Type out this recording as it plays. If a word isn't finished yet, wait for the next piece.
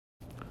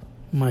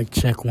Mic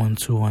check 1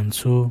 2 1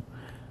 2.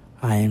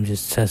 I am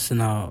just testing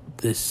out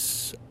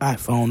this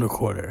iPhone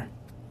recorder.